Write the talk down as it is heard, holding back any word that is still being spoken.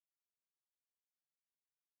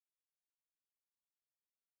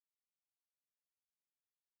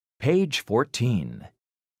Page 14.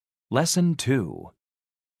 Lesson 2.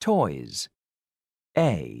 Toys.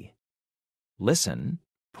 A. Listen,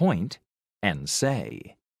 point, and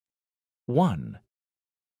say. 1,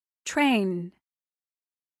 Train,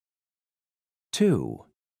 2,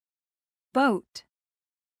 boat,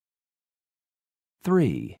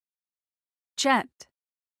 3, jet,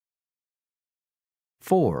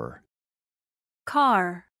 4,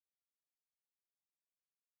 car,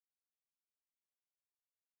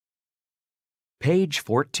 Page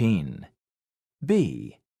 14.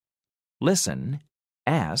 B. Listen,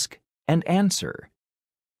 ask, and answer.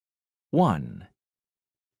 1,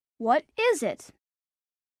 What is it?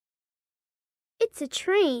 It's a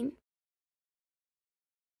train.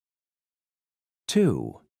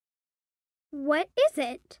 2, What is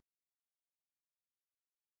it?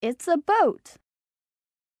 It's a boat.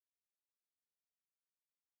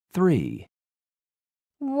 3,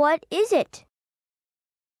 What is it?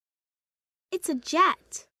 It's a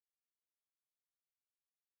jet.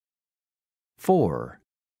 4,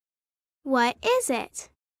 What is it?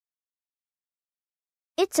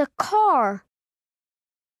 It's a car.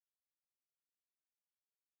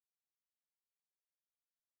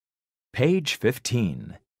 Page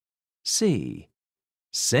 15. C.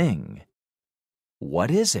 Sing.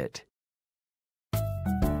 What is it?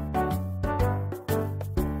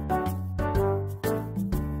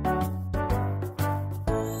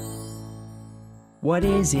 What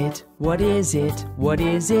is it? What is it? What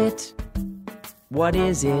is it? What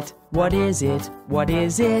is it? What is it? What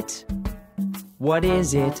is it? What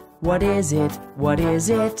is it? What is it? What is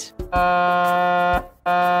it?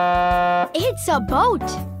 It's a boat.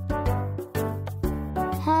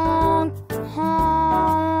 Honk, honk,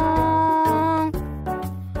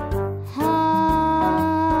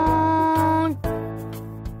 honk.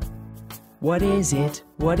 What is it?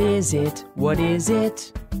 What is it? What is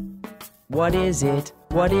it? What is it?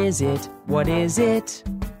 What is it? What is it?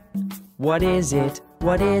 What is it?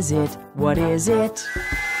 What is it? What is it?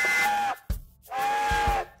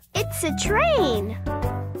 It's a train.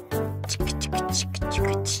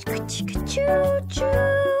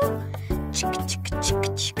 Choo-choo.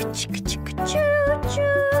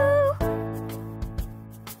 Choo-choo.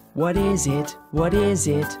 What is it? What is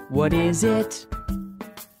it? What is it?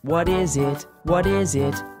 What is it? What is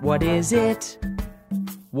it? What is it?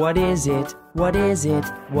 What is it? What is it?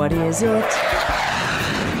 What is it?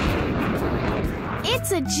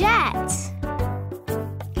 It's a jet.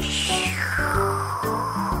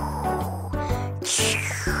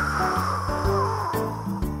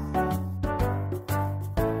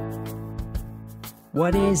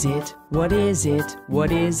 What is it? What is it?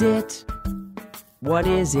 What is it? What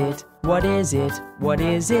is it? What is it? What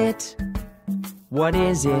is it? What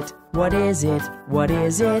is it? What is it? What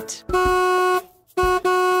is it?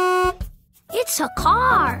 It's a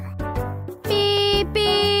car. Beep,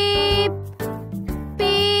 beep.